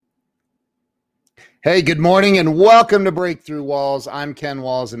Hey, good morning and welcome to Breakthrough Walls. I'm Ken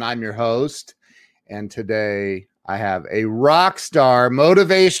Walls and I'm your host. And today I have a rock star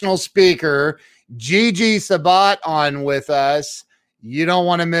motivational speaker, Regeline Sabbat, on with us. You don't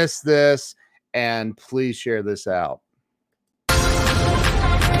want to miss this, and please share this out.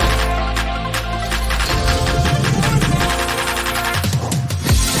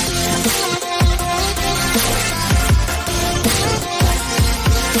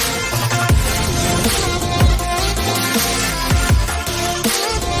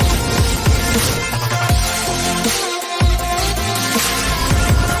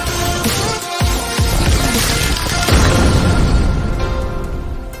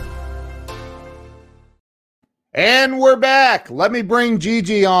 And we're back. Let me bring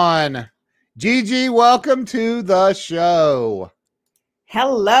Regeline on. Regeline, welcome to the show.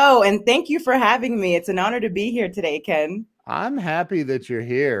 Hello, and thank you for having me. It's an honor to be here today, Ken. I'm happy that you're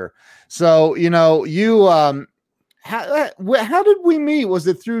here. So, how did we meet? Was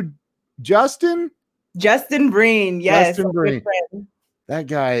it through Justin? Justin Breen, yes. Justin Breen. That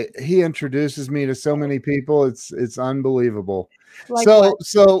guy, he introduces me to so many people. It's unbelievable.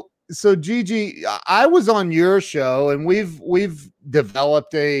 So Regeline, I was on your show and we've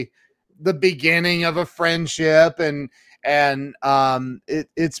developed the beginning of a friendship and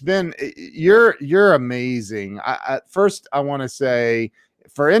it's been, you're amazing. First I want to say,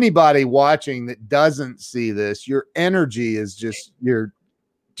 for anybody watching that doesn't see this, your energy is you're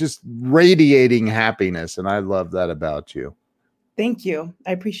just radiating happiness, and I love that about you. Thank you.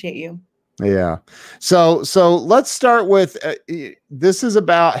 I appreciate you. Yeah. So let's start with this is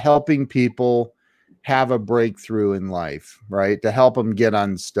about helping people have a breakthrough in life, right? To help them get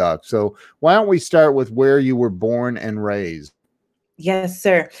unstuck. So why don't we start with where you were born and raised? Yes,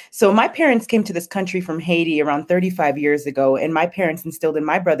 sir. So my parents came to this country from Haiti around 35 years ago, and my parents instilled in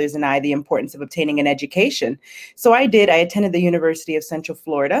my brothers and I the importance of obtaining an education. So I did. I attended the University of Central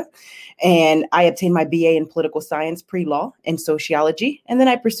Florida, and I obtained my BA in political science, pre-law, and sociology, and then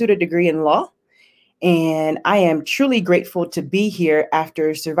I pursued a degree in law. And I am truly grateful to be here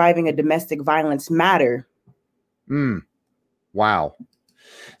after surviving a domestic violence matter. Wow.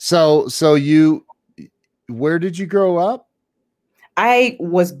 So where did you grow up? I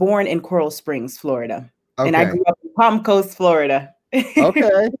was born in Coral Springs, Florida, and I grew up in Palm Coast, Florida.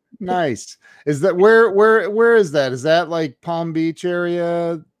 Okay, nice. Is that where is that? Is that like Palm Beach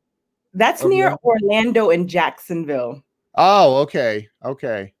area? That's near Orlando and Jacksonville. Oh, okay.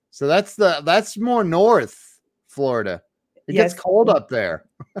 So that's more north Florida. It gets cold up there.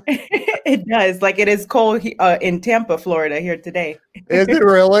 It does. Like it is cold in Tampa, Florida here today. Is it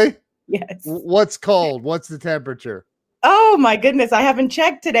really? Yes. What's cold? What's the temperature? Oh my goodness, I haven't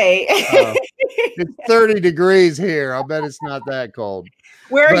checked today. It's 30 degrees here. I'll bet it's not that cold.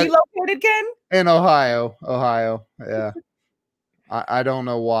 Where are you located, Ken? In Ohio. Yeah. I don't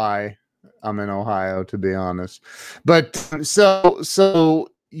know why I'm in Ohio, to be honest. But so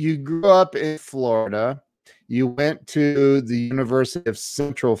you grew up in Florida. You went to the University of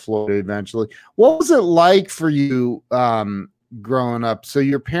Central Florida eventually. What was it like for you growing up? So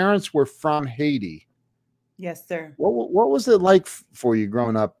your parents were from Haiti. Yes, sir. What was it like for you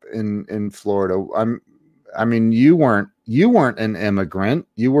growing up in Florida? I mean, you weren't an immigrant.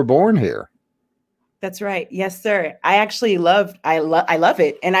 You were born here. That's right. Yes, sir. I love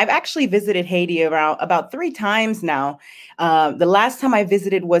it. And I've actually visited Haiti about 3 times now. The last time I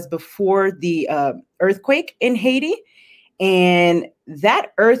visited was before the earthquake in Haiti. And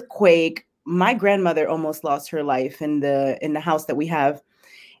that earthquake, my grandmother almost lost her life in the house that we have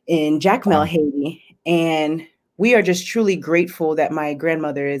in Jacmel, Haiti. And we are just truly grateful that my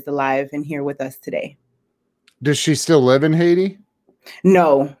grandmother is alive and here with us today. Does she still live in Haiti?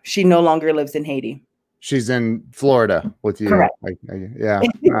 No, she no longer lives in Haiti. She's in Florida with you. Correct. Yeah.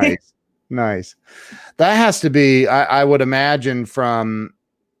 Nice. That has to be, I would imagine, from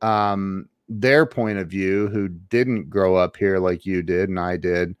their point of view, who didn't grow up here like you did and I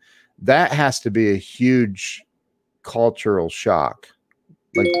did, that has to be a huge cultural shock.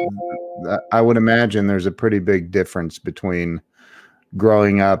 Like, I would imagine there's a pretty big difference between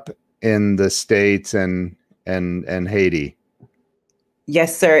growing up in the States and Haiti.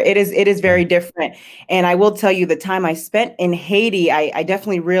 Yes, sir. It is very different. And I will tell you, the time I spent in Haiti, I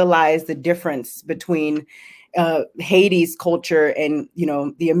definitely realized the difference between Haiti's culture and,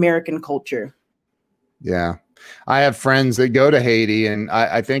 the American culture. Yeah. I have friends that go to Haiti, and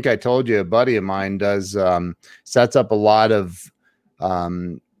I think I told you a buddy of mine does sets up a lot of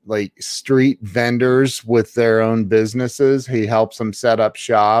like street vendors with their own businesses. He helps them set up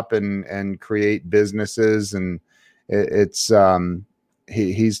shop and create businesses, and it's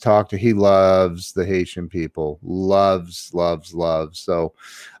he loves the Haitian people, loves.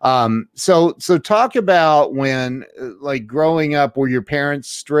 So talk about when, like, growing up, were your parents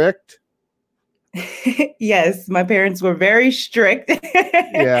strict? Yes, my parents were very strict.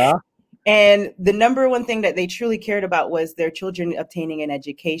 Yeah. And the number one thing that they truly cared about was their children obtaining an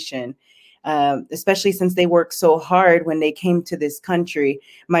education, especially since they worked so hard when they came to this country.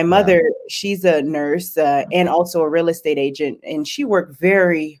 My mother, she's a nurse and also a real estate agent, and she worked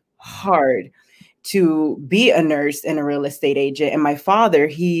very hard to be a nurse and a real estate agent. And my father,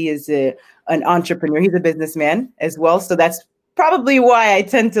 he is an entrepreneur. He's a businessman as well. So that's probably why I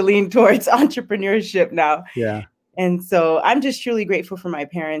tend to lean towards entrepreneurship now. Yeah. And so I'm just truly grateful for my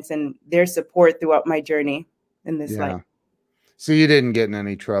parents and their support throughout my journey in this life. So you didn't get in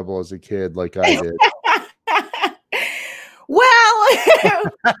any trouble as a kid like I did. Well,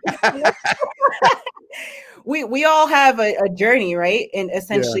 we all have a journey, right? And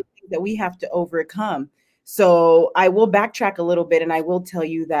essentially that we have to overcome. So I will backtrack a little bit, and I will tell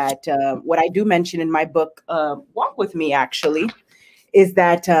you that what I do mention in my book, Walk With Me, actually, is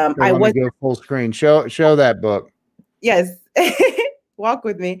that I was go full screen. Show that book. Yes. Walk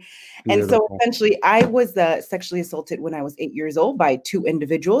With Me. Beautiful. And so essentially I was sexually assaulted when I was 8 years old by two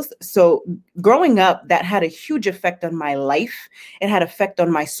individuals. So growing up, that had a huge effect on my life. It had effect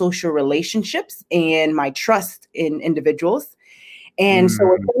on my social relationships and my trust in individuals. And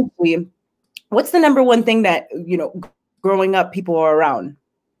so essentially, what's the number one thing that, growing up, people are around?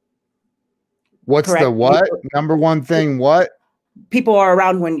 What's correct? The what? Number one thing, what? People are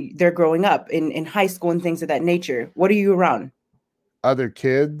around when they're growing up in high school and things of that nature. What are you around? Other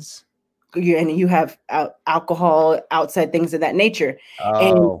kids. And you have alcohol, outside things of that nature. Oh,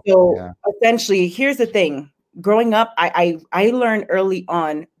 and so essentially, here's the thing. Growing up, I learned early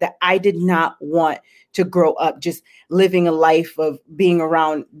on that I did not want to grow up just living a life of being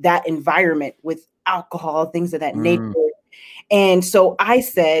around that environment with alcohol, things of that nature. And so I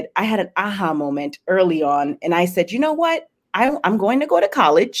had an aha moment early on. And I said, you know what? I'm going to go to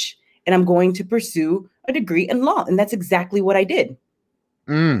college and I'm going to pursue a degree in law. And that's exactly what I did.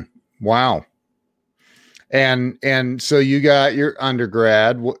 Wow. And so you got your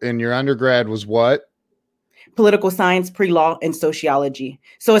undergrad, and your undergrad was what? Political science, pre-law, and sociology.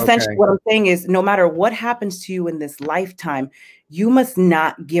 So essentially what I'm saying is no matter what happens to you in this lifetime, you must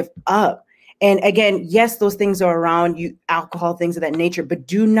not give up. And again, yes, those things are around you, alcohol, things of that nature, but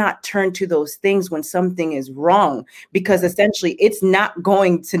do not turn to those things when something is wrong, because essentially it's not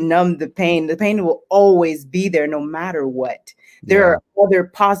going to numb the pain. The pain will always be there no matter what. There are other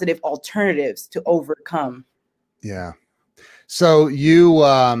positive alternatives to overcome. Yeah. So you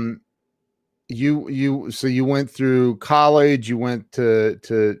went through college, you went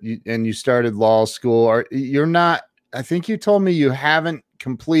and you started law school. I think you told me you haven't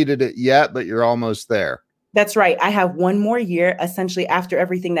completed it yet, but you're almost there. That's right. I have one more year. Essentially, after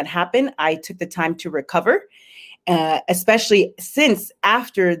everything that happened, I took the time to recover. Especially since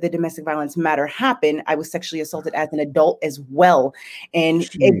after the domestic violence matter happened, I was sexually assaulted as an adult as well. And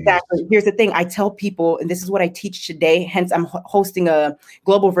exactly, here's the thing. I tell people, and this is what I teach today, hence I'm hosting a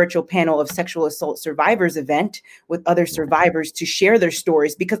global virtual panel of sexual assault survivors event with other survivors to share their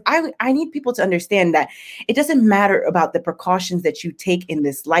stories, because I need people to understand that it doesn't matter about the precautions that you take in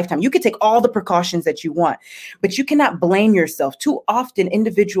this lifetime. You can take all the precautions that you want, but you cannot blame yourself. Too often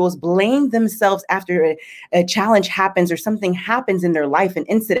individuals blame themselves after a challenge happens or something happens in their life, an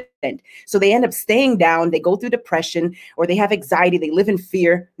incident. So they end up staying down, they go through depression, or they have anxiety, they live in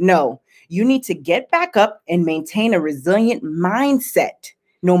fear. No, you need to get back up and maintain a resilient mindset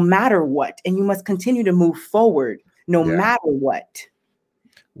no matter what. And you must continue to move forward no matter what.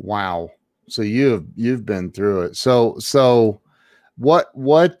 Wow. So you've been through it. So what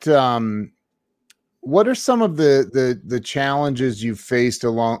are some of the challenges you faced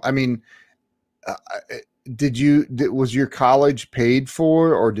along? I mean, was your college paid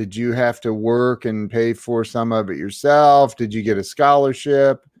for, or did you have to work and pay for some of it yourself? Did you get a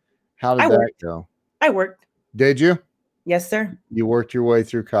scholarship? How did that go? I worked. Did you? Yes, sir. You worked your way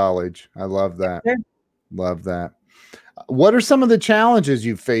through college. I love that. Yes, love that. What are some of the challenges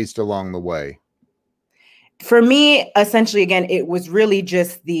you faced along the way? For me, essentially, again, it was really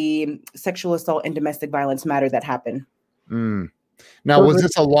just the sexual assault and domestic violence matter that happened. Now, was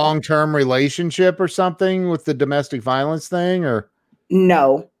this a long-term relationship or something with the domestic violence thing, or?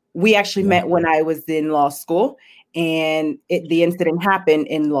 No, we actually met when I was in law school. and the incident happened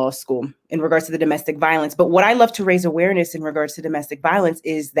in law school in regards to the domestic violence. But what I love to raise awareness in regards to domestic violence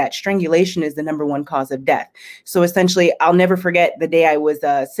is that strangulation is the number one cause of death. So essentially, I'll never forget the day I was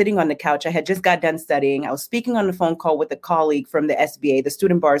sitting on the couch. I had just got done studying. I was speaking on the phone call with a colleague from the SBA, the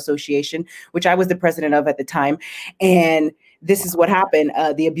Student Bar Association, which I was the president of at the time. And this is what happened.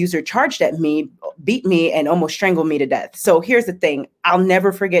 The abuser charged at me, beat me, and almost strangled me to death. So here's the thing. I'll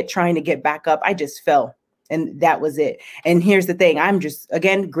never forget trying to get back up. I just fell. And that was it. And here's the thing. I'm just,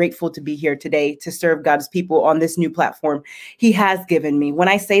 again, grateful to be here today to serve God's people on this new platform He has given me. When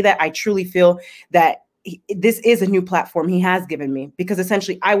I say that, I truly feel that this is a new platform He has given me, because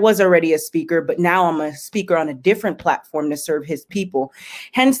essentially I was already a speaker, but now I'm a speaker on a different platform to serve His people.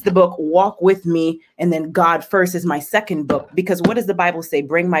 Hence the book, Walk With Me, and then God First is my second book, because what does the Bible say?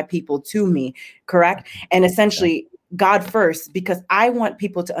 Bring my people to me, correct? And essentially, God first, because I want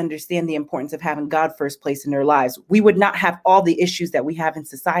people to understand the importance of having God first place in their lives. We would not have all the issues that we have in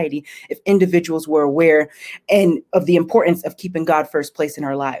society if individuals were aware and of the importance of keeping God first place in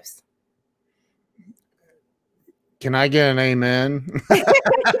our lives. Can I get an amen?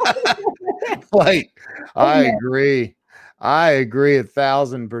 Like, I agree. I agree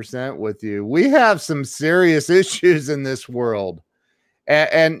 1,000% with you. We have some serious issues in this world.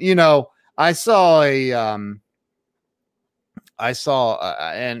 And you know, I saw and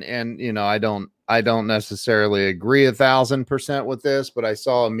you know, I don't necessarily agree 1,000% with this, but I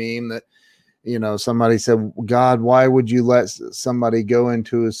saw a meme that, you know, somebody said, God, why would you let somebody go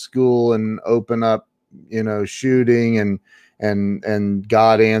into a school and open up, you know, shooting? And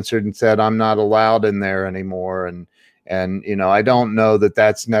God answered and said, I'm not allowed in there anymore. And, you know, I don't know that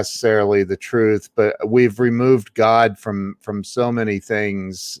that's necessarily the truth, but we've removed God from so many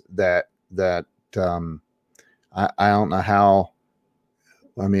things that I don't know how.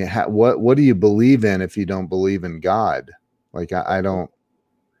 I mean, what do you believe in if you don't believe in God? Like, I don't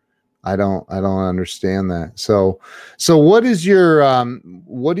understand that. So what is your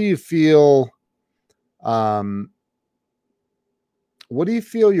what do you feel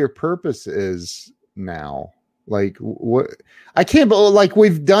your purpose is now? Like, what? I can't believe, like,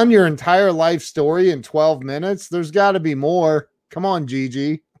 we've done your entire life story in 12 minutes. There's got to be more. Come on,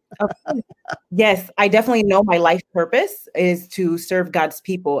 Gigi. Yes, I definitely know my life purpose is to serve God's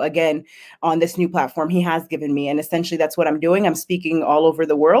people, again, on this new platform He has given me. And essentially, that's what I'm doing. I'm speaking all over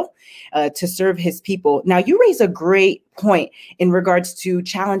the world to serve His people. Now, you raise a great point in regards to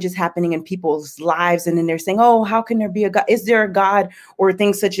challenges happening in people's lives. And then they're saying, oh, how can there be a God? Is there a God? Or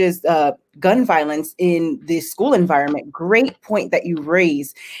things such as gun violence in the school environment. Great point that you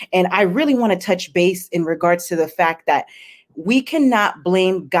raise. And I really want to touch base in regards to the fact that we cannot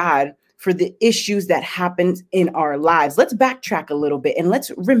blame God for the issues that happened in our lives. Let's backtrack a little bit and let's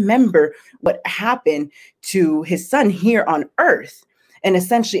remember what happened to His Son here on earth. And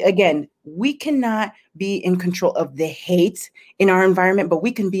essentially, again, we cannot be in control of the hate in our environment, but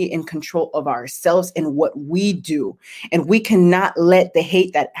we can be in control of ourselves and what we do. And we cannot let the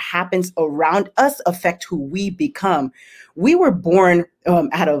hate that happens around us affect who we become. We were born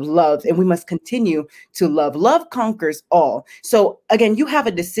out of love, and we must continue to love. Love conquers all. So again, you have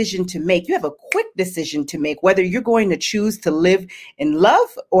a decision to make. You have a quick decision to make, whether you're going to choose to live in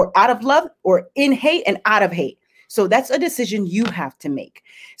love or out of love, or in hate and out of hate. So that's a decision you have to make.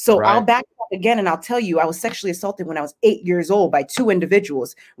 So right. I'll back up again and I'll tell you, I was sexually assaulted when I was 8 years old by two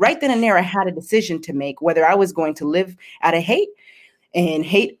individuals. Right then and there, I had a decision to make, whether I was going to live out of hate and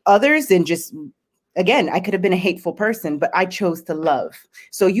hate others, and just, again, I could have been a hateful person, but I chose to love.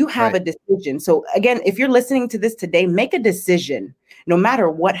 So you have right. a decision. So again, if you're listening to this today, make a decision, no matter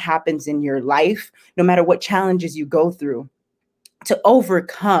what happens in your life, no matter what challenges you go through, to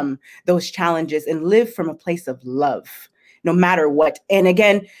overcome those challenges and live from a place of love, no matter what. And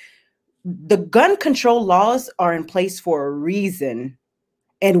again, the gun control laws are in place for a reason.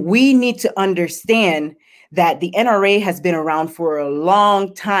 And we need to understand that the NRA has been around for a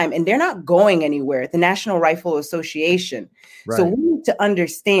long time and they're not going anywhere, the National Rifle Association. Right. So we need to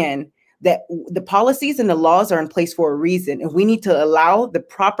understand that the policies and the laws are in place for a reason, and we need to allow the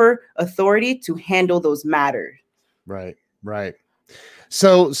proper authority to handle those matters. Right, right.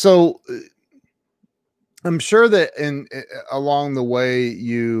 So I'm sure that along the way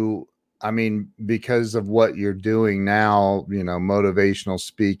I mean, because of what you're doing now, you know, motivational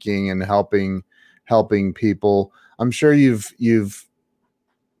speaking and helping people, I'm sure you've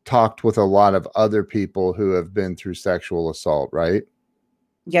talked with a lot of other people who have been through sexual assault, right?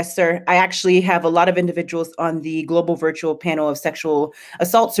 Yes, sir. I actually have a lot of individuals on the global virtual panel of sexual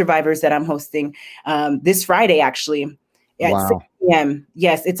assault survivors that I'm hosting this Friday, actually. at 6 Wow. p.m.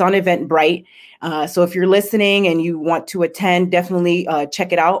 Yes, it's on Eventbrite. So if you're listening and you want to attend, definitely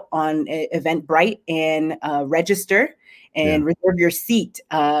check it out on Eventbrite and register and reserve your seat.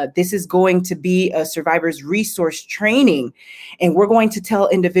 This is going to be a survivor's resource training. And we're going to tell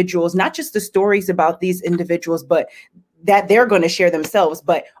individuals, not just the stories about these individuals, but that they're going to share themselves,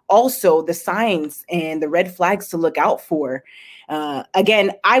 but also the signs and the red flags to look out for.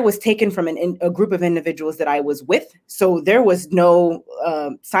 Again, I was taken from a group of individuals that I was with. So there was no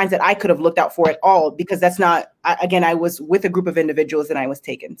signs that I could have looked out for at all, because that's not, again, I was with a group of individuals and I was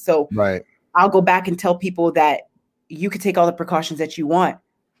taken. So I'll go back and tell people that you could take all the precautions that you want,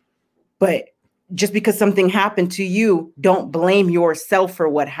 but just because something happened to you, don't blame yourself for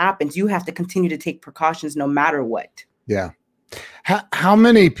what happens. You have to continue to take precautions no matter what. Yeah. How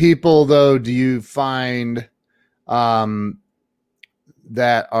many people, though, do you find that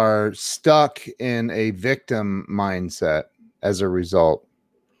are stuck in a victim mindset as a result?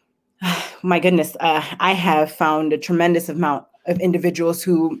 My goodness, I have found a tremendous amount of individuals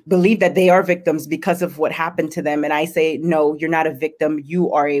who believe that they are victims because of what happened to them. And I say, no, you're not a victim.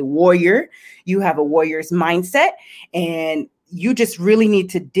 You are a warrior. You have a warrior's mindset. And you just really need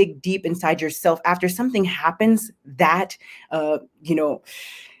to dig deep inside yourself after something happens that,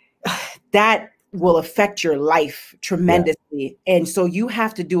 that will affect your life tremendously. And so you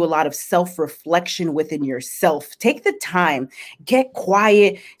have to do a lot of self-reflection within yourself. Take the time, get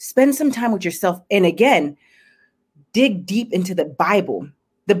quiet, spend some time with yourself. And again, dig deep into the Bible.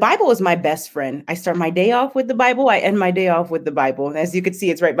 The Bible is my best friend. I start my day off with the Bible. I end my day off with the Bible. As you can see,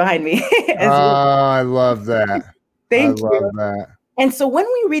 it's right behind me. I love that. Thank you. Love that. And so when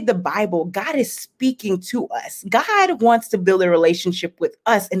we read the Bible, God is speaking to us. God wants to build a relationship with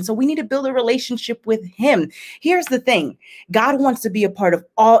us. And so we need to build a relationship with him. Here's the thing. God wants to be a part of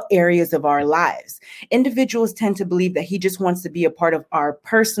all areas of our lives. Individuals tend to believe that he just wants to be a part of our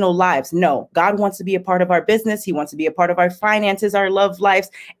personal lives. No, God wants to be a part of our business. He wants to be a part of our finances, our love lives,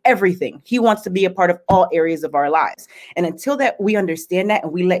 everything. He wants to be a part of all areas of our lives. And until that we understand that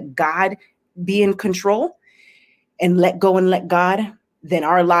and we let God be in control, and let go and let God, then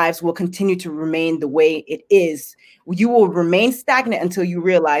our lives will continue to remain the way it is. You will remain stagnant until you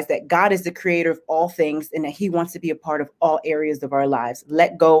realize that God is the creator of all things and that he wants to be a part of all areas of our lives.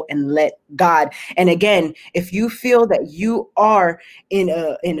 Let go and let God. And again, if you feel that you are in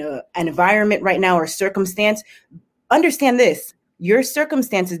an environment right now or circumstance, understand this. Your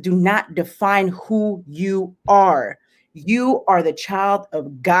circumstances do not define who you are. You are the child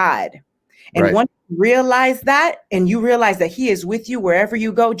of God. And once you realize that, and you realize that he is with you wherever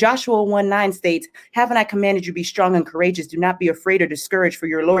you go, Joshua 1:9 states, haven't I commanded you be strong and courageous? Do not be afraid or discouraged, for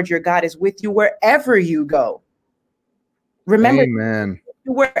your Lord, your God is with you wherever you go. Remember, amen.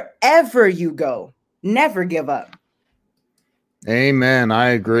 Wherever you go, never give up. Amen. I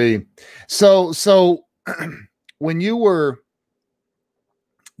agree. So when you were,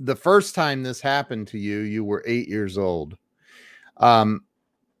 the first time this happened to you, you were 8 years old. I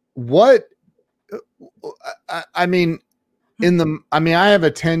mean, I have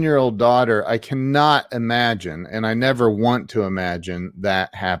a 10-year-old daughter. I cannot imagine, and I never want to imagine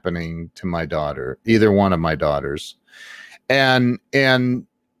that happening to my daughter, either one of my daughters. And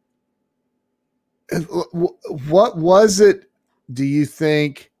what was it, do you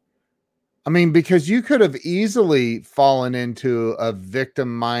think? I mean, because you could have easily fallen into a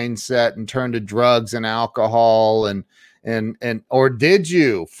victim mindset and turned to drugs and alcohol and or did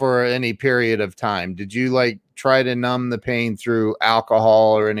you for any period of time? Did you like try to numb the pain through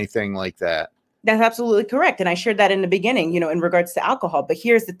alcohol or anything like that? That's absolutely correct. And I shared that in the beginning, in regards to alcohol. But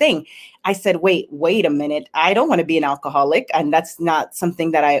here's the thing. I said, wait a minute. I don't want to be an alcoholic. And that's not something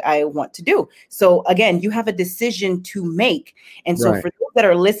that I want to do. So again, you have a decision to make. And so for those that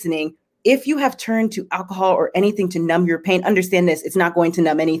are listening, if you have turned to alcohol or anything to numb your pain, understand this, it's not going to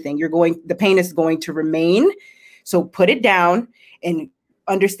numb anything. The pain is going to remain. So put it down and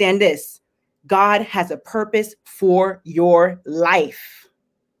understand this. God has a purpose for your life.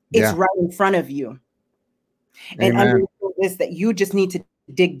 It's right in front of you. And understand this, that you just need to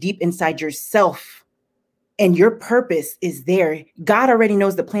dig deep inside yourself. And your purpose is there. God already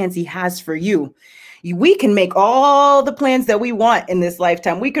knows the plans he has for you. We can make all the plans that we want in this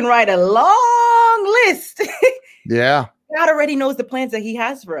lifetime. We can write a long list. Yeah. God already knows the plans that he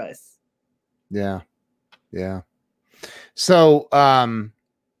has for us. Yeah. Yeah. So,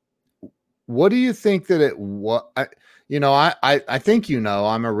 what do you think that it was? I think,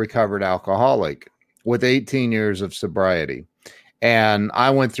 I'm a recovered alcoholic with 18 years of sobriety. And I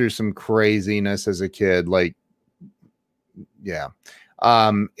went through some craziness as a kid.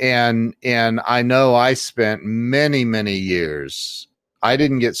 And I know I spent many, many years. I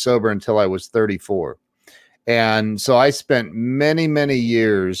didn't get sober until I was 34. And so I spent many, many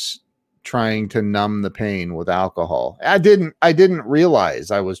years trying to numb the pain with alcohol. I didn't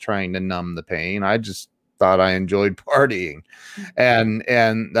realize I was trying to numb the pain. I just thought I enjoyed partying. And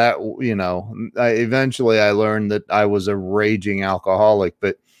that, you know, eventually I learned that I was a raging alcoholic.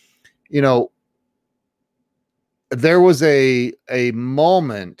 But, you know, there was a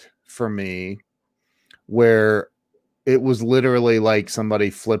moment for me where it was literally like somebody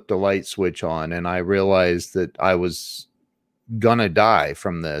flipped a light switch on, and I realized that I was gonna die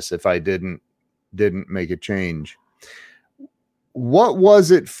from this if I didn't make a change. What was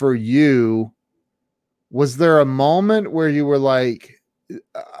it for you? Was there a moment where you were like,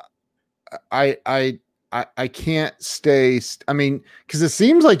 I can't stay. I mean, because it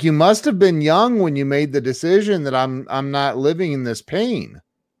seems like you must have been young when you made the decision that I'm not living in this pain.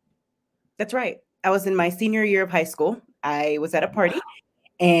 That's right. I was in my senior year of high school. I was at a party,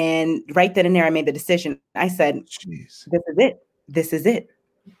 and right then and there, I made the decision. I said, Jeez. "This is it. This is it.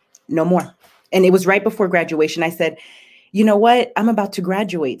 No more." And it was right before graduation. I said, "You know what? I'm about to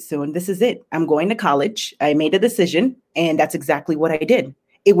graduate soon. This is it. I'm going to college." I made a decision, and that's exactly what I did.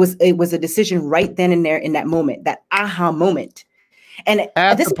 It was a decision right then and there in that moment, that aha moment. And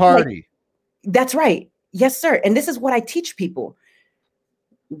At this the is like, party. that's right. Yes, sir. And this is what I teach people.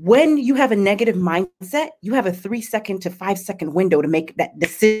 When you have a negative mindset, you have a 3-second to 5-second window to make that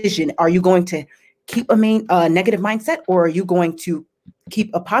decision. Are you going to keep a negative mindset, or are you going to keep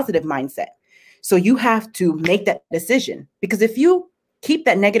a positive mindset? So you have to make that decision, because if you keep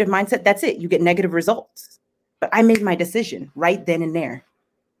that negative mindset, that's it. You get negative results. But I made my decision right then and there.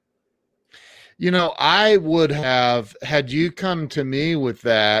 You know, I would have, had you come to me with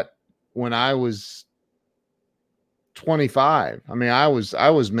that when I was 25. I mean, I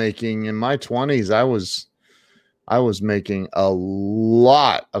was making, in my 20s, I was making a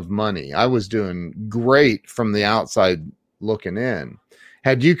lot of money. I was doing great from the outside looking in.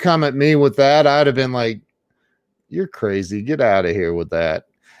 Had you come at me with that, I'd have been like, you're crazy. Get out of here with that.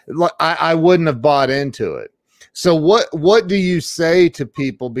 I wouldn't have bought into it. So what do you say to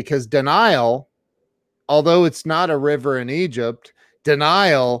people? Because denial, although it's not a river in Egypt,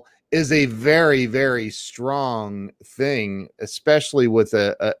 denial is a very, very strong thing, especially with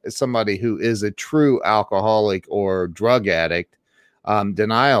somebody who is a true alcoholic or drug addict.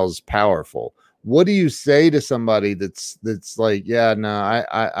 Denial is powerful. What do you say to somebody that's like, yeah, no,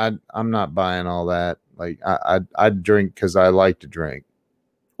 I'm not buying all that. Like, I drink because I like to drink.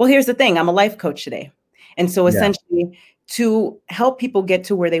 Well, here's the thing. I'm a life coach today. And so essentially, to help people get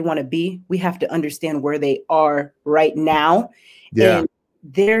to where they want to be, we have to understand where they are right now. Yeah. And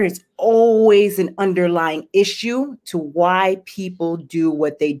there is always an underlying issue to why people do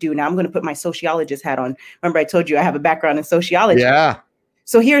what they do. Now, I'm going to put my sociologist hat on. Remember, I told you I have a background in sociology. Yeah.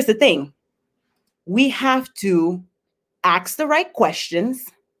 So here's the thing. We have to ask the right questions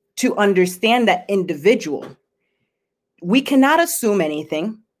to understand that individual. We cannot assume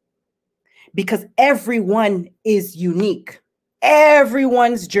anything, because everyone is unique.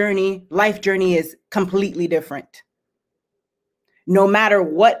 Everyone's journey, life journey, is completely different. No matter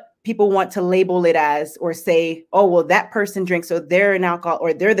what people want to label it as, or say, oh, well, that person drinks, so they're an alcohol,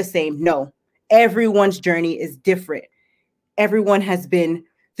 or they're the same. No, everyone's journey is different. Everyone has been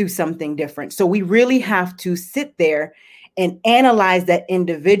through something different. So we really have to sit there and analyze that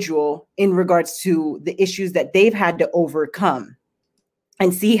individual in regards to the issues that they've had to overcome,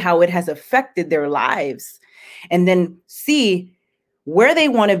 and see how it has affected their lives, and then see where they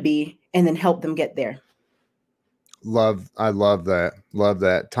want to be, and then help them get there. I love that. Love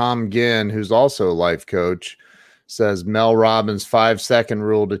that. Tom Ginn, who's also a life coach, says Mel Robbins' 5-second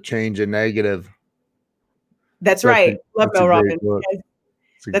rule to change a negative. That's right. Love Mel Robbins.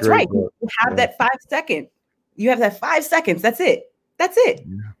 That's right. Book. You have that 5 second. You have that 5 seconds. That's it. That's it.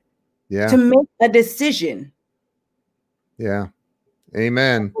 Yeah. To make a decision. Yeah.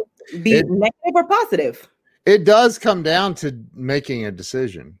 Amen. Be negative or positive. It does come down to making a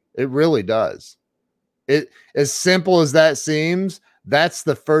decision. It really does. It, as simple as that seems, that's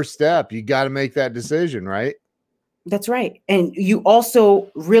the first step. You got to make that decision, right? That's right. And you also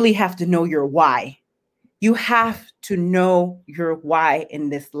really have to know your why. You have to know your why in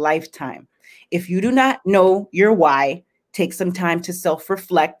this lifetime. If you do not know your why, take some time to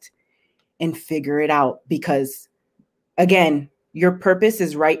self-reflect and figure it out, because again, your purpose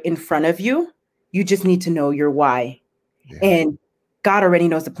is right in front of you. You just need to know your why. Yeah. And God already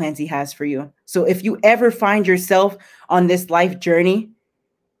knows the plans he has for you. So if you ever find yourself on this life journey,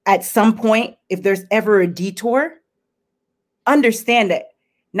 at some point, if there's ever a detour, understand that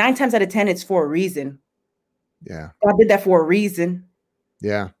 9 times out of 10, it's for a reason. Yeah. God did that for a reason.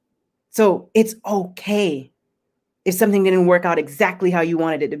 Yeah. So it's okay if something didn't work out exactly how you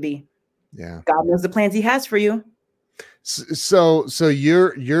wanted it to be. Yeah. God knows the plans he has for you. So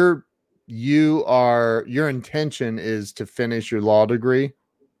your intention is to finish your law degree.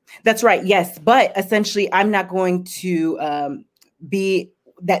 That's right. Yes. But essentially, I'm not going to be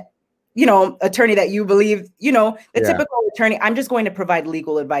that, attorney that you believe, the typical attorney. I'm just going to provide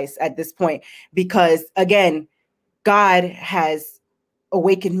legal advice at this point, because again, God has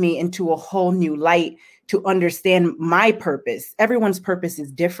awakened me into a whole new light to understand my purpose. Everyone's purpose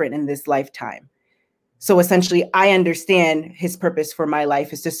is different in this lifetime. So essentially, I understand his purpose for my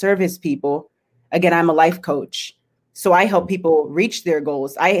life is to serve his people. Again, I'm a life coach. So I help people reach their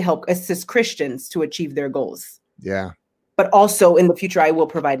goals. I help assist Christians to achieve their goals. Yeah. But also in the future, I will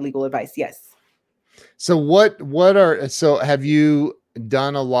provide legal advice. Yes. So have you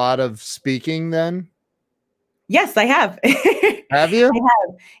done a lot of speaking then? Yes, I have. Have you? I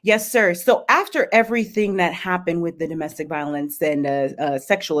have. Yes, sir. So after everything that happened with the domestic violence and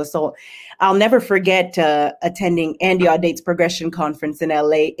sexual assault, I'll never forget attending Andy Audate's Progression Conference in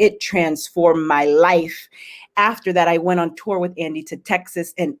LA. It transformed my life. After that, I went on tour with Andy to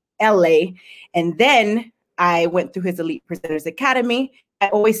Texas and LA. And then I went through his Elite Presenters Academy. I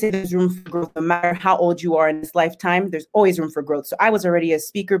always say there's room for growth. No matter how old you are in this lifetime, there's always room for growth. So I was already a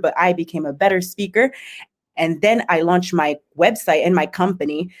speaker, but I became a better speaker. And then I launched my website and my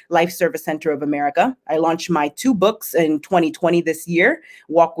company, Life Service Center of America. I launched my 2 books in 2020 this year,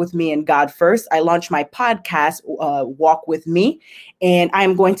 Walk With Me and God First. I launched my podcast, Walk With Me, and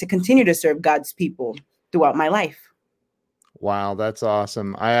I'm going to continue to serve God's people throughout my life. Wow, that's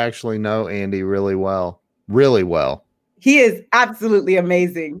awesome. I actually know Andy really well. Really well. He is absolutely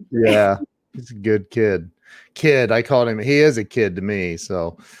amazing. Yeah, he's a good kid. I called him. He is a kid to me.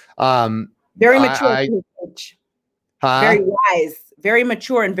 So, very mature for his age. Huh? Very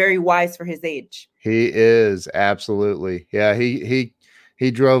mature and very wise for his age. He is, absolutely. Yeah, he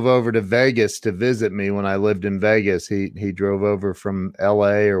drove over to Vegas to visit me when I lived in Vegas. He drove over from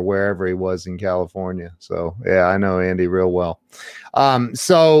LA or wherever he was in California. So yeah, I know Andy real well.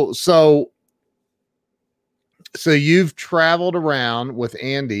 So you've traveled around with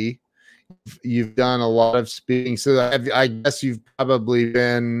Andy. You've done a lot of speaking. So I guess you've probably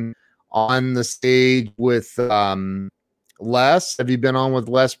been on the stage with Les. Have you been on with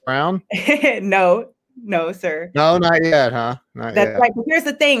Les Brown? No, sir. No, not yet, huh? That's right. But here's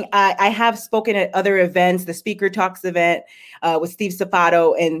the thing. I have spoken at other events, the Speaker Talks event with Steve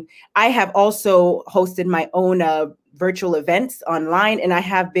Sapato, and I have also hosted my own virtual events online, and I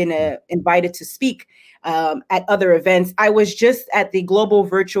have been invited to speak at other events. I was just at the Global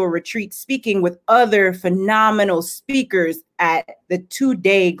Virtual Retreat speaking with other phenomenal speakers at the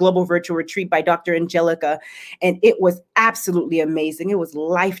 2-day Global Virtual Retreat by Dr. Angelica, and it was absolutely amazing. It was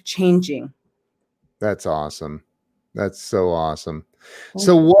life-changing. That's awesome. That's so awesome.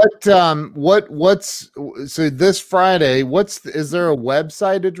 So what's so this Friday, is there a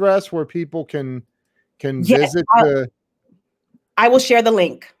website address where people can visit I will share the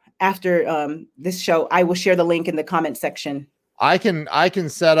link after this show. I will share the link in the comment section. I can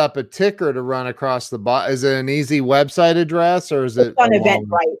set up a ticker to run across the bottom. Is it an easy website address or is it on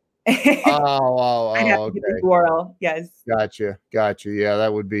Eventbrite? I have to get the URL. Yes. Gotcha. Yeah,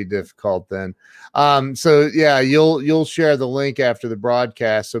 that would be difficult then. So yeah, you'll share the link after the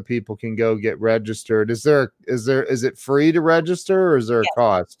broadcast so people can go get registered. Is it free to register or is there a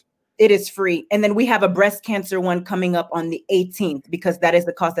cost? It is free. And then we have a breast cancer one coming up on the 18th because that is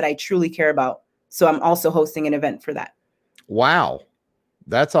the cause that I truly care about. So I'm also hosting an event for that. Wow.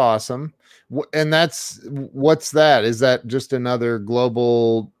 That's awesome. And what's that? Is that just another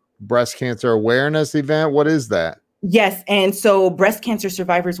global breast cancer awareness event? What is that? Yes. And so breast cancer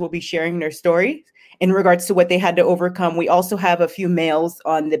survivors will be sharing their stories in regards to what they had to overcome. We also have a few males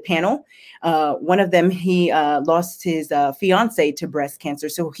on the panel. One of them, he lost his fiance to breast cancer.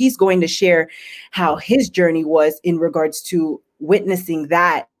 So he's going to share how his journey was in regards to witnessing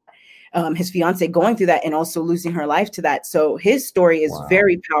that. His fiance going through that and also losing her life to that. So his story is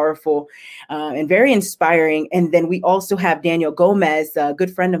very powerful and very inspiring. And then we also have Daniel Gomez, a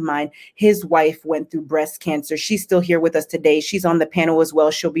good friend of mine. His wife went through breast cancer. She's still here with us today. She's on the panel as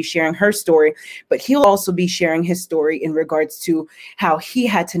well. She'll be sharing her story, but he'll also be sharing his story in regards to how he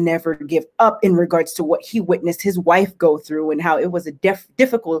had to never give up in regards to what he witnessed his wife go through and how it was a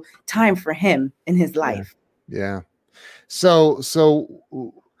difficult time for him in his life. Yeah. So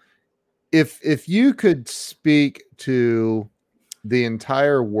if you could speak to the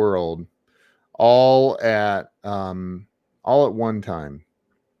entire world all at all at one time.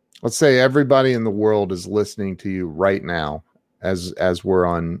 Let's say everybody in the world is listening to you right now as we're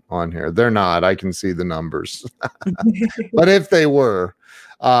on here. They're not. I can see the numbers. But if they were,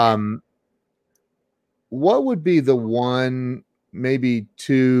 what would be the one, maybe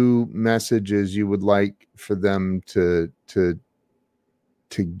two messages you would like for them to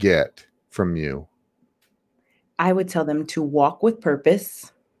get from you? I would tell them to walk with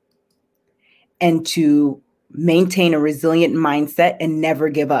purpose and to maintain a resilient mindset and never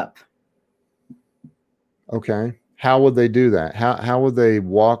give up. Okay. How would they do that? How would they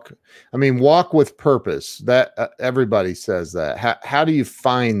walk? I mean, walk with purpose. That everybody says that. How do you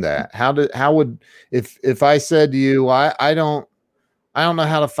find that? How would, if I said to you, I don't know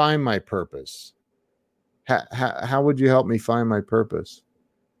how to find my purpose. How would you help me find my purpose?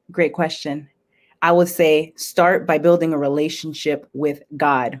 Great question. I would say start by building a relationship with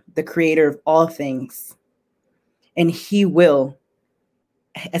God, the creator of all things, and he will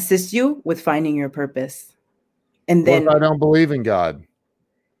assist you with finding your purpose. And then what if I don't believe in God?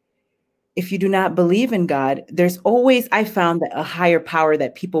 If you do not believe in God, there's always, I found that a higher power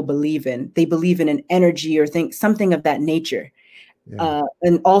that people believe in. They believe in an energy or think something of that nature. Yeah.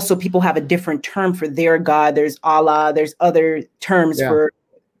 And also people have a different term for their God. There's Allah, there's other terms for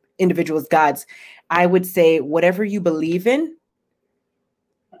individuals' gods. I would say whatever you believe in,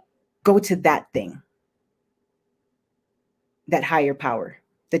 go to that thing, that higher power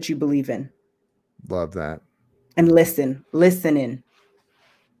that you believe in. Love that. And listen in.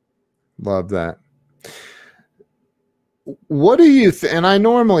 Love that. What do you and I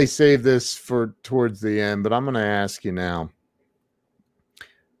normally save this for towards the end, but I'm going to ask you now.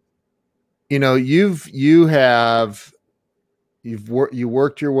 You know, you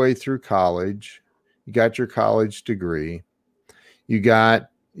worked your way through college. You got your college degree.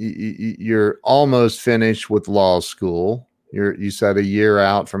 You're almost finished with law school. You said a year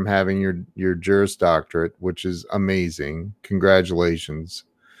out from having your Juris Doctorate, which is amazing. Congratulations.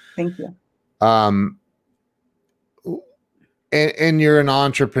 Thank you. And you're an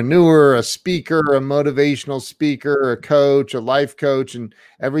entrepreneur, a speaker, a motivational speaker, a coach, a life coach, and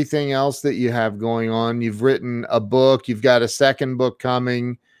everything else that you have going on. You've written a book. You've got a second book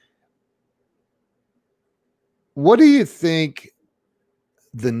coming. What do you think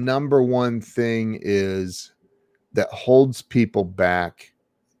the number one thing is that holds people back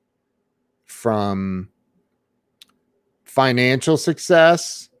from financial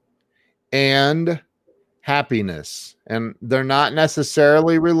success and happiness? And they're not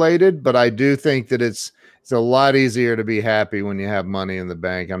necessarily related, but I do think that it's a lot easier to be happy when you have money in the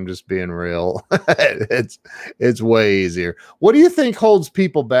bank. I'm just being real. It's way easier. What do you think holds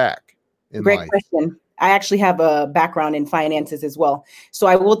people back in life? Great question. I actually have a background in finances as well. So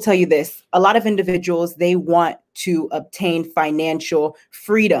I will tell you this. A lot of individuals, they want to obtain financial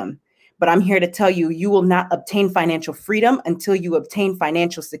freedom. But I'm here to tell you, you will not obtain financial freedom until you obtain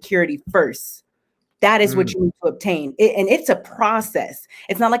financial security first. That is what you need to obtain. And it's a process.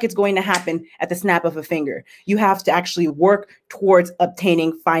 It's not like it's going to happen at the snap of a finger. You have to actually work towards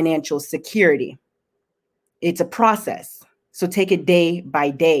obtaining financial security. It's a process. So take it day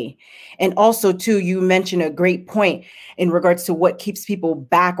by day. And also, too, you mentioned a great point in regards to what keeps people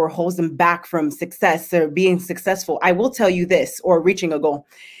back or holds them back from success or being successful. I will tell you this, or reaching a goal,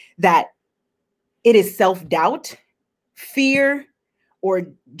 that it is self-doubt, fear, or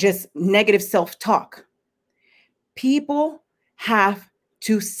just negative self-talk. People have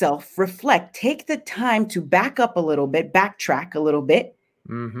to self-reflect. Take the time to back up a little bit, backtrack a little bit.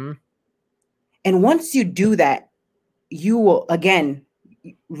 Mm-hmm. And once you do that, you will, again,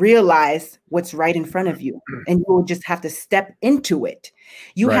 realize what's right in front of you. And you will just have to step into it.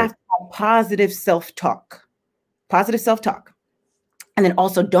 You have to have positive self-talk. And then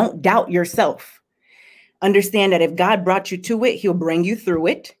also don't doubt yourself. Understand that if God brought you to it, he'll bring you through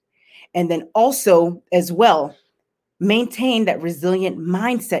it. And then also, as well, maintain that resilient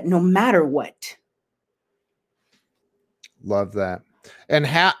mindset no matter what. Love that. And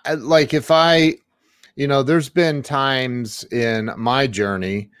how, like, if there's been times in my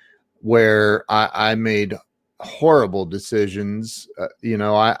journey where I made horrible decisions.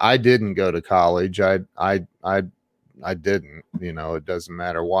 I didn't go to college. I didn't, it doesn't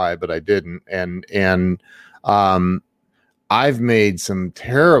matter why, but I didn't. And I've made some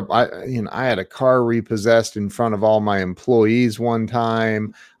terrible, I had a car repossessed in front of all my employees one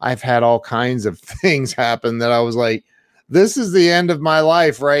time. I've had all kinds of things happen that I was like, this is the end of my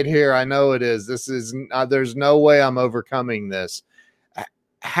life right here. I know it is. This is, there's no way I'm overcoming this.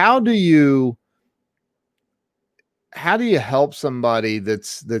 How do you help somebody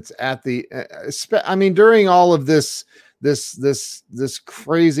that's at the, during all of this this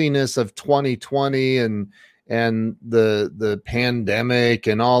craziness of 2020 and the pandemic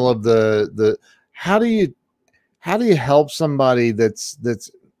and all of the how do you help somebody that's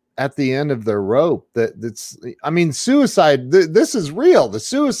at the end of their rope? That's I mean, suicide, this is real. The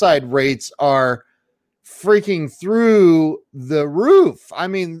suicide rates are freaking through the roof. I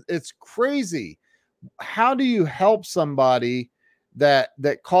mean, it's crazy. How do you help somebody that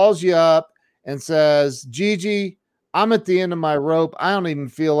calls you up and says, Gigi, I'm at the end of my rope. I don't even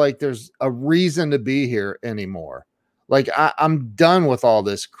feel like there's a reason to be here anymore. Like I'm done with all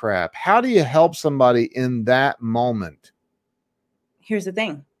this crap. How do you help somebody in that moment? Here's the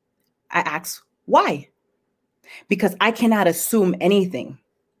thing. I ask why, because I cannot assume anything.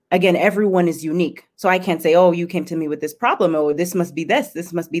 Again, everyone is unique. So I can't say, oh, you came to me with this problem. Oh, this must be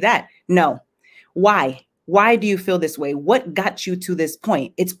this must be that. No. Why? Why do you feel this way? What got you to this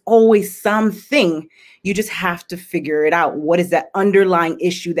point? It's always something. You just have to figure it out. What is that underlying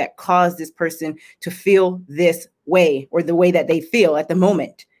issue that caused this person to feel this way, or the way that they feel at the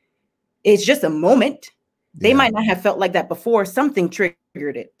moment? It's just a moment. They might not have felt like that before. Something triggered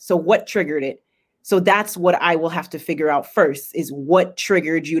it. So what triggered it? So that's what I will have to figure out first, is what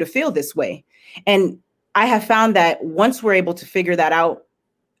triggered you to feel this way. And I have found that once we're able to figure that out,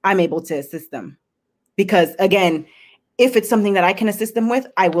 I'm able to assist them. Because again, if it's something that I can assist them with,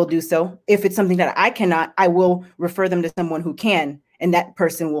 I will do so. If it's something that I cannot, I will refer them to someone who can, and that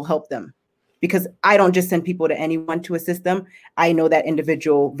person will help them. Because I don't just send people to anyone to assist them. I know that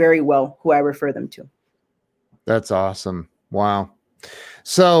individual very well who I refer them to. That's awesome. Wow.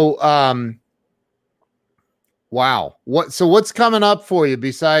 So, wow. What's coming up for you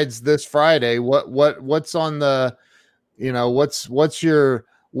besides this Friday? What's on the, what's your,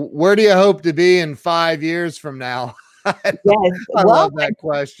 where do you hope to be in 5 years from now? I love that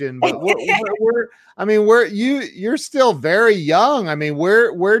question, but you're still very young. I mean,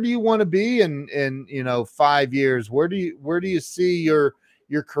 where do you want to be in 5 years? Where do you see your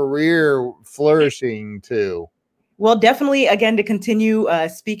career flourishing to? Well, definitely, again, to continue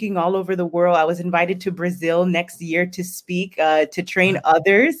speaking all over the world. I was invited to Brazil next year to speak, to train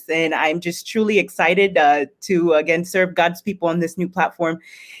others. And I'm just truly excited to, again, serve God's people on this new platform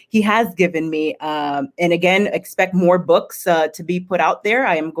He has given me. And again, expect more books to be put out there.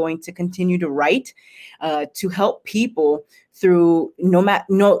 I am going to continue to write to help people through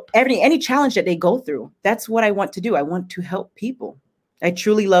any challenge that they go through. That's what I want to do. I want to help people. I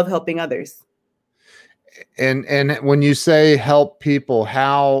truly love helping others. And when you say help people,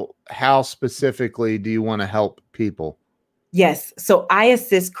 how specifically do you want to help people? Yes. So I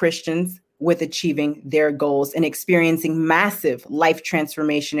assist Christians with achieving their goals and experiencing massive life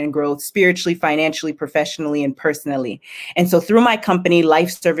transformation and growth spiritually, financially, professionally, and personally. And so through my company, Life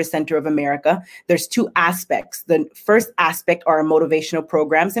Service Center of America, there's two aspects. The first aspect are motivational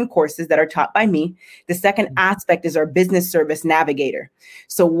programs and courses that are taught by me. The second aspect is our business service navigator.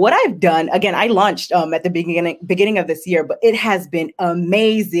 So what I've done, again, I launched at the beginning of this year, but it has been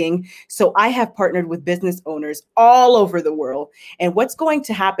amazing. So I have partnered with business owners all over the world. And what's going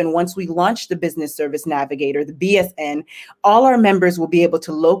to happen once we launch the Business Service Navigator, the BSN, all our members will be able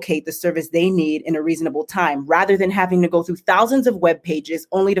to locate the service they need in a reasonable time, rather than having to go through thousands of web pages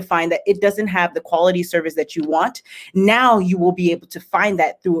only to find that it doesn't have the quality service that you want. Now you will be able to find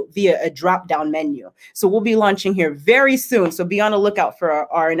that via a drop-down menu. So we'll be launching here very soon. So be on the lookout for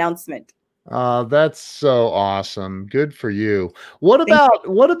our announcement. That's so awesome. Good for you. What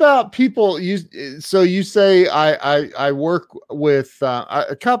about people? You say I work with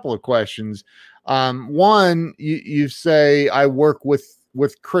a couple of questions. One, you say I work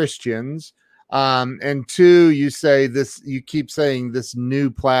with Christians. And two, you keep saying this new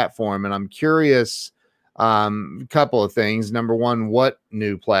platform, and I'm curious. A couple of things. Number one, what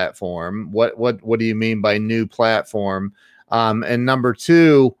new platform? What do you mean by new platform? And number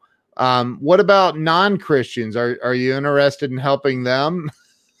two, what about non-Christians? Are you interested in helping them?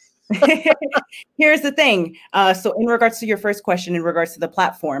 Here's the thing. So in regards to your first question, in regards to the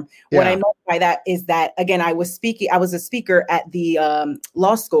platform, what I meant by that is that, again, I was a speaker at the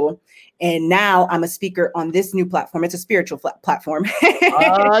law school, and now I'm a speaker on this new platform. It's a spiritual platform.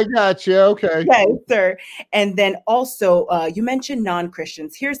 I got you. Okay. Yes, sir. And then also, you mentioned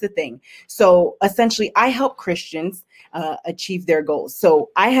non-Christians. Here's the thing. So essentially, I help Christians achieve their goals. So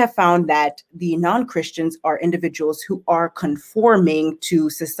I have found that the non-Christians are individuals who are conforming to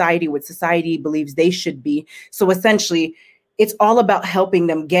society, what society believes they should be. So essentially, it's all about helping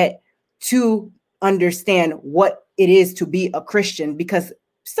them get to understand what it is to be a Christian, because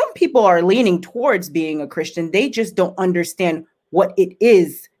some people are leaning towards being a Christian. They just don't understand what it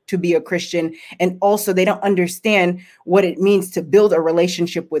is to be a Christian. And also they don't understand what it means to build a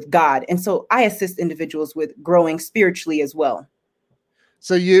relationship with God. And so I assist individuals with growing spiritually as well.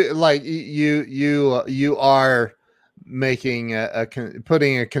 So you are making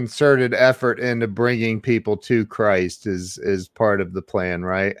putting a concerted effort into bringing people to Christ is part of the plan,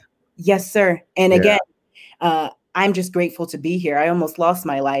 right? Yes, sir. And Yeah. again, I'm just grateful to be here. I almost lost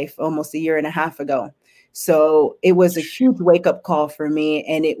my life almost a year and a half ago. So it was a huge wake up call for me.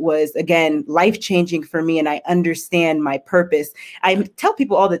 And it was, again, life changing for me. And I understand my purpose. I tell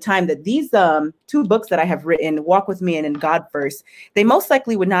people all the time that these two books that I have written, Walk With Me and In God First, they most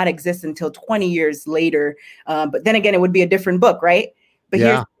likely would not exist until 20 years later. But then again, it would be a different book, right? But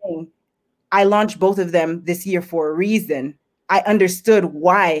here's the thing. I launched both of them this year for a reason. I understood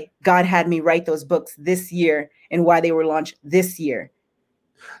why God had me write those books this year and why they were launched this year.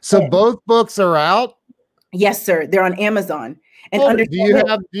 So both books are out? Yes, sir. They're on Amazon. And do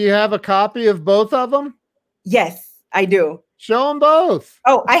you have a copy of both of them? Yes, I do. Show them both.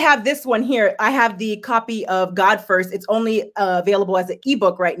 Oh, I have this one here. I have the copy of God First. It's only available as an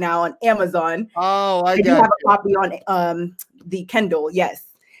ebook right now on Amazon. Oh, I do have a copy on the Kindle. Yes,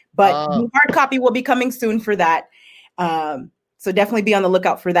 but the hard copy will be coming soon for that. So definitely be on the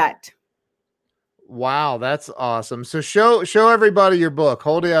lookout for that. Wow, that's awesome. So show everybody your book.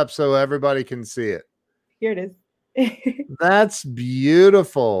 Hold it up so everybody can see it. Here it is. That's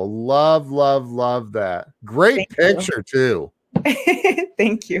beautiful. Love that. Great picture too.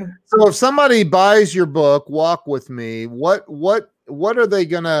 Thank you. So if somebody buys your book, Walk With Me, what are they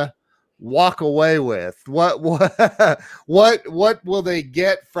gonna walk away with? What will they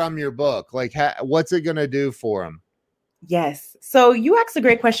get from your book? Like, what's it gonna do for them? Yes. So you asked a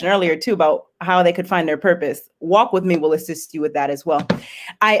great question earlier too about how they could find their purpose. Walk With Me will assist you with that as well.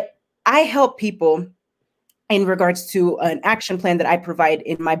 I help people in regards to an action plan that I provide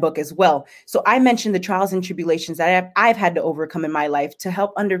in my book as well. So I mentioned the trials and tribulations that I've had to overcome in my life to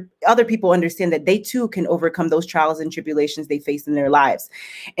help other people understand that they too can overcome those trials and tribulations they face in their lives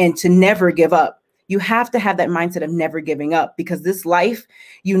and to never give up. You have to have that mindset of never giving up because this life,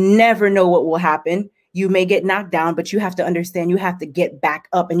 you never know what will happen. You may get knocked down, but you have to understand you have to get back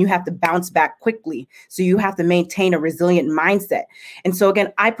up and you have to bounce back quickly. So you have to maintain a resilient mindset. And so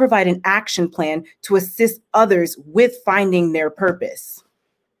again, I provide an action plan to assist others with finding their purpose.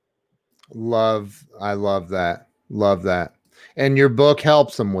 I love that. Love that. And your book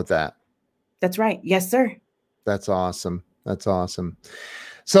helps them with that. That's right. Yes, sir. That's awesome. That's awesome.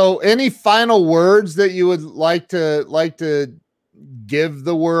 So any final words that you would like to give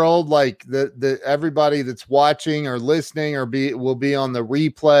the world, like the everybody that's watching or listening or will be on the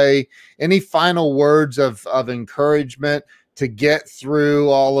replay? Any final words of encouragement to get through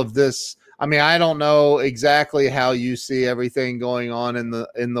all of this? I mean, I don't know exactly how you see everything going on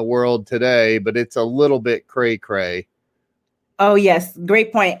in the world today, but it's a little bit cray. Oh, yes.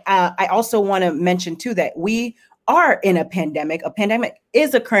 Great point. I also want to mention too that we are in a pandemic. A pandemic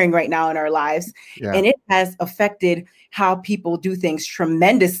is occurring right now in our lives, and it has affected how people do things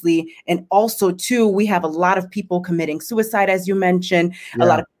tremendously. And also too, we have a lot of people committing suicide, as you mentioned, a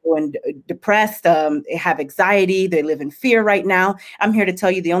lot of people depressed, have anxiety, they live in fear right now. I'm here to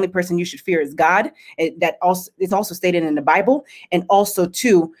tell you the only person you should fear is God. That also is also stated in the Bible. And also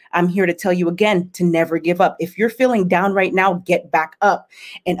too, I'm here to tell you again, to never give up. If you're feeling down right now, get back up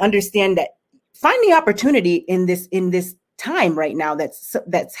and understand that find the opportunity in this time right now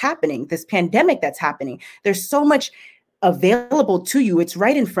that's happening, this pandemic that's happening. There's so much available to you. It's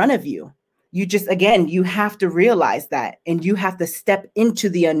right in front of you. You just, again, you have to realize that, and you have to step into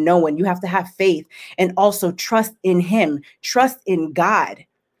the unknown. You have to have faith and also trust in Him, trust in God,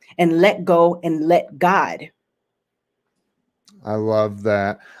 and let go and let God. I love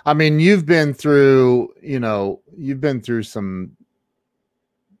that. I mean, you've been through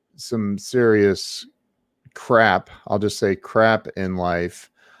some serious crap. I'll just say crap in life.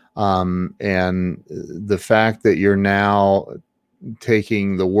 And the fact that you're now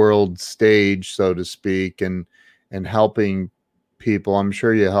taking the world stage, so to speak, and helping people. I'm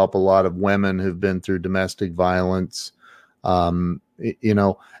sure you help a lot of women who've been through domestic violence. And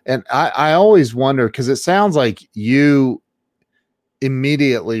I always wonder, because it sounds like you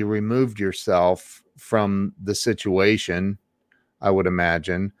immediately removed yourself from the situation, I would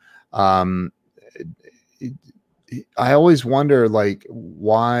imagine. I always wonder, like,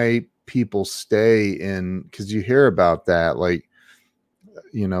 why people stay in, because you hear about that, like,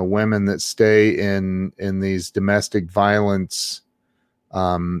 women that stay in these domestic violence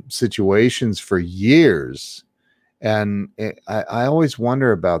situations for years. And I always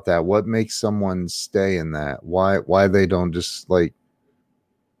wonder about that. What makes someone stay in that? Why they don't just, like,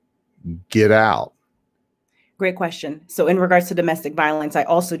 get out? Great question. So in regards to domestic violence, I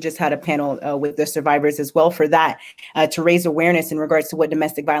also just had a panel with the survivors as well for that, to raise awareness in regards to what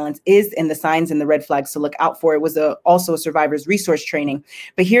domestic violence is and the signs and the red flags to look out for. It was also a survivors resource training.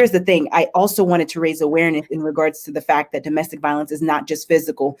 But here's the thing. I also wanted to raise awareness in regards to the fact that domestic violence is not just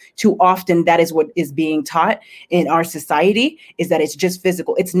physical. Too often that is what is being taught in our society, is that it's just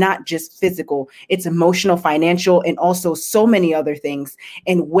physical. It's not just physical. It's emotional, financial, and also so many other things.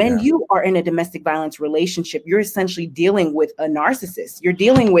 And when you are in a domestic violence relationship, you're essentially dealing with a narcissist. You're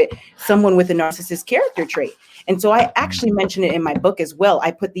dealing with someone with a narcissist character trait. And so I actually mention it in my book as well.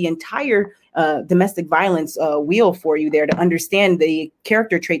 I put the entire domestic violence wheel for you there to understand the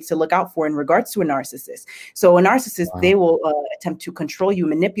character traits to look out for in regards to a narcissist. So a narcissist, they will attempt to control you,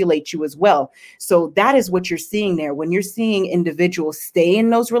 manipulate you as well. So that is what you're seeing there. When you're seeing individuals stay in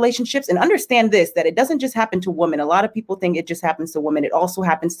those relationships, and understand this, that it doesn't just happen to women. A lot of people think it just happens to women. It also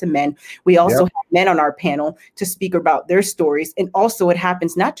happens to men. We also have men on our panel to speak about their stories. And also it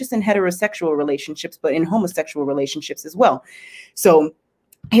happens not just in heterosexual relationships, but in homosexual relationships as well. So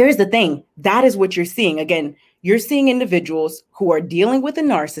here's the thing. That is what you're seeing. Again, you're seeing individuals who are dealing with a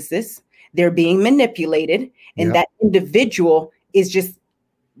narcissist. They're being manipulated. And that individual is just,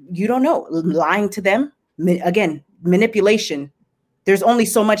 you don't know, lying to them. Again, manipulation. There's only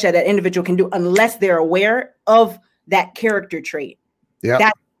so much that individual can do unless they're aware of that character trait.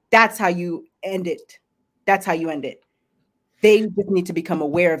 That's how you end it. That's how you end it. They just need to become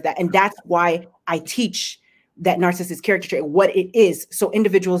aware of that. And that's why I teach that narcissist character trait, what it is, so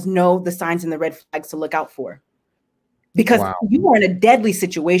individuals know the signs and the red flags to look out for. Because you are in a deadly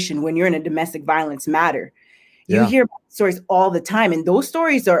situation when you're in a domestic violence matter. You hear stories all the time, and those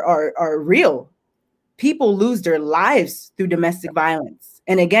stories are real. People lose their lives through domestic violence.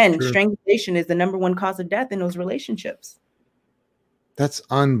 And again, strangulation is the number one cause of death in those relationships. That's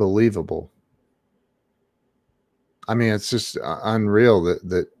unbelievable. I mean, it's just unreal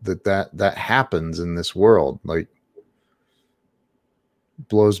that happens in this world. Like,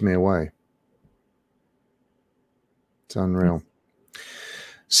 blows me away. It's unreal.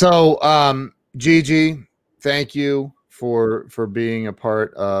 So, Gigi, thank you for being a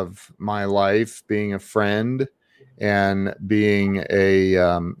part of my life, being a friend, and being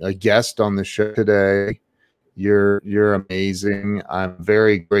a guest on the show today. You're amazing. I'm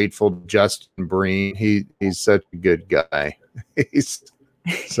very grateful to Justin Breen. He's such a good guy. He's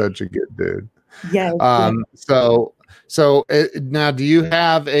such a good dude. Yeah. So now, do you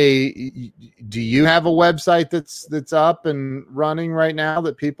have a website that's up and running right now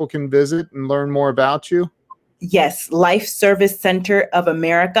that people can visit and learn more about you? Yes, Life Service Center of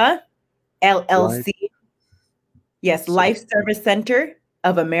America, LLC. Yes, Life Service Center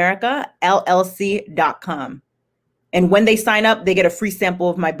of America, LLC.com. And when they sign up, they get a free sample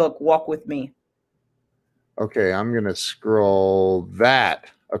of my book, Walk With Me. Okay, I'm going to scroll that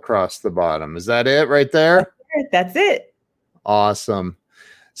across the bottom. Is that it right there? That's it. Awesome.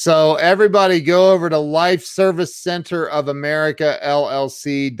 So everybody go over to Life Service Center of America,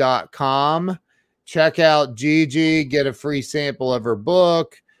 LLC.com. Check out Gigi, get a free sample of her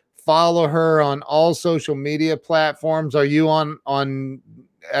book. Follow her on all social media platforms. Are you on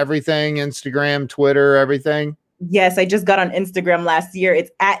everything? Instagram, Twitter, everything? Yes, I just got on Instagram last year.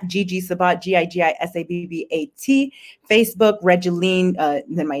 It's at Gigi Sabbat, Gigisabbat. Facebook, Regeline,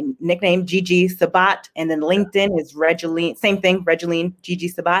 then my nickname, Gigi Sabbat. And then LinkedIn is Regeline, same thing, Regeline, Gigi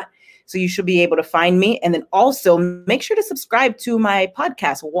Sabbat. So you should be able to find me. And then also make sure to subscribe to my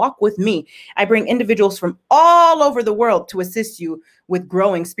podcast, Walk With Me. I bring individuals from all over the world to assist you with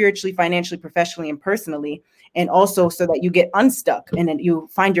growing spiritually, financially, professionally, and personally. And also so that you get unstuck and then you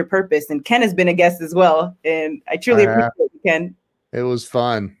find your purpose. And Ken has been a guest as well. And I truly appreciate you, Ken. It was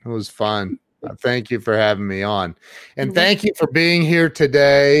fun. It was fun. Thank you for having me on. And thank you for being here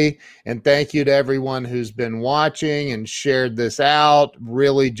today. And thank you to everyone who's been watching and shared this out.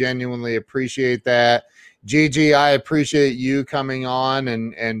 Really genuinely appreciate that. Gigi, I appreciate you coming on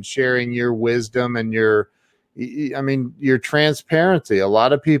and sharing your wisdom and your transparency. A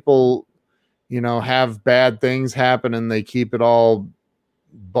lot of people, have bad things happen and they keep it all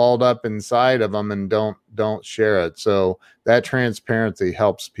balled up inside of them and don't share it. So that transparency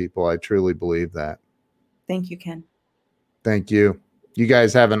helps people. I truly believe that. Thank you, Ken. Thank you. You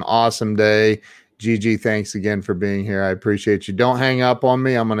guys have an awesome day. Gigi, thanks again for being here. I appreciate you. Don't hang up on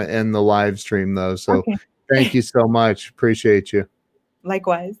me. I'm going to end the live stream though. So Thank you so much. Appreciate you.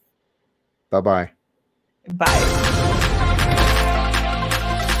 Likewise. Bye-bye. Bye.